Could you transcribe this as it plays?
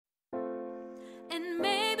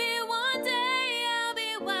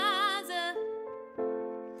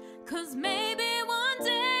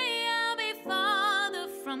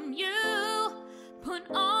from you. Put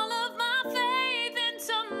all of my faith in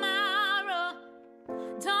tomorrow.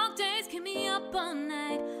 Dark days keep me up all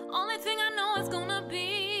night. Only thing I know is gonna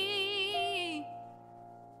be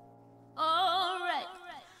alright.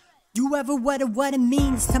 You ever wonder what it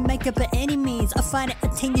means to make up by any means? I find it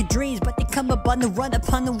attain your dreams, but they come up on the run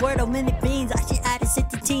upon the word of many beans. I should add a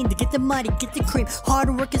 16 to get the money, get the cream.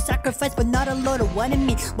 Hard work and sacrifice, but not a load of what it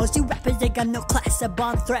mean. Most you rappers, they got no class of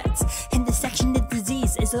bomb threats. In the section of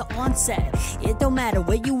disease is an onset. It don't matter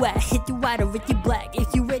where you at, hit you white or if you black.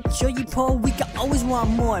 If you rich or you poor, we can always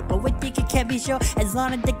want more. But we think it can't be sure, as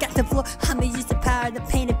long as they got the floor. I'ma use the power to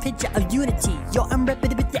paint a picture of unity. Yo, I'm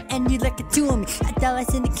ripping it with the end, you like it to me. I tell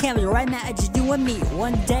us in the camera. Right now, it's just you and me.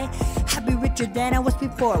 One day, I'll be richer than I was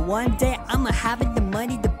before. One day, I'ma have the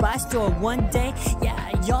money to buy store. One day,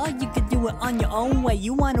 yeah, y'all, you can do it on your own way.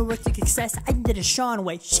 You wanna work for success? I did a Sean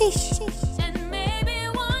way. Sheesh, sheesh. And maybe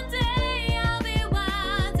one day I'll be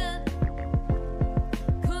wiser.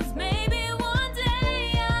 'Cause maybe one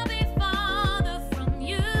day I'll be farther from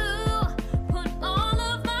you. Put all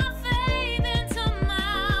of my faith in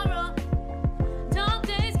tomorrow. Dark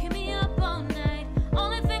days keep me up all night.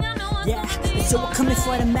 Only thing I know is Yeah, so we're coming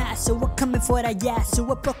for the mass, so we're coming for that yeah. So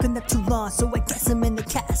we're broken up too long, so I guess I'm in the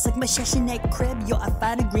cast. Like my Shashinate crib, yo, I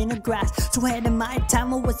found a greener grass. So ahead of my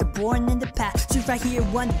time, I was born in the past. So right here,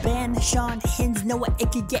 one band, Shawn Hinz, know what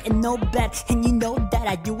it could get in no bad. And you know that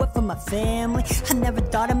I do it for my family. I never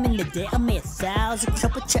thought I'm in the day, I made 1,000.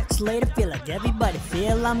 Couple checks later, feel like everybody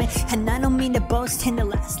feel on me. And I don't mean to boast in the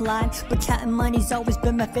last line, but counting money's always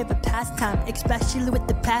been my favorite pastime, especially with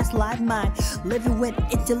the past life mind. Living with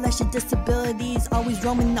intellectual disabilities, always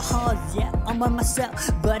roaming the halls, yeah, I'm by myself,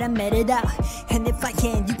 but I made it out. And if I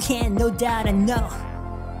can, you can, no doubt, I know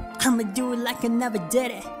I'ma do it like I never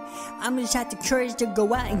did it. I'ma just have the courage to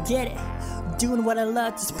go out and get it. Doing what I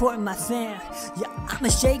love to support my fam. Yeah, I'ma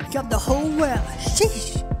shake up the whole world.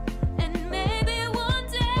 Sheesh. And maybe one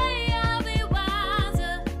day I'll be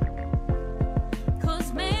wiser.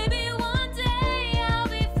 'Cause maybe one day I'll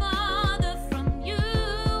be farther from you.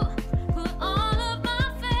 Put all of my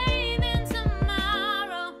faith in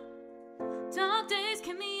tomorrow. Dark days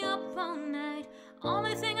keep me up all night.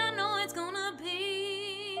 Only thing I know it's gonna be.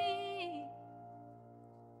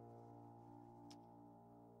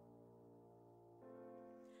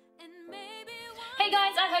 Hey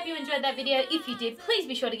guys, I hope you enjoyed that video. If you did, please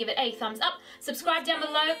be sure to give it a thumbs up. Subscribe down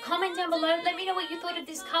below, comment down below, let me know what you thought of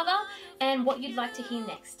this cover and what you'd like to hear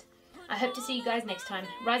next. I hope to see you guys next time.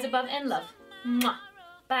 Rise above and love. Mwah.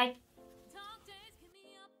 Bye.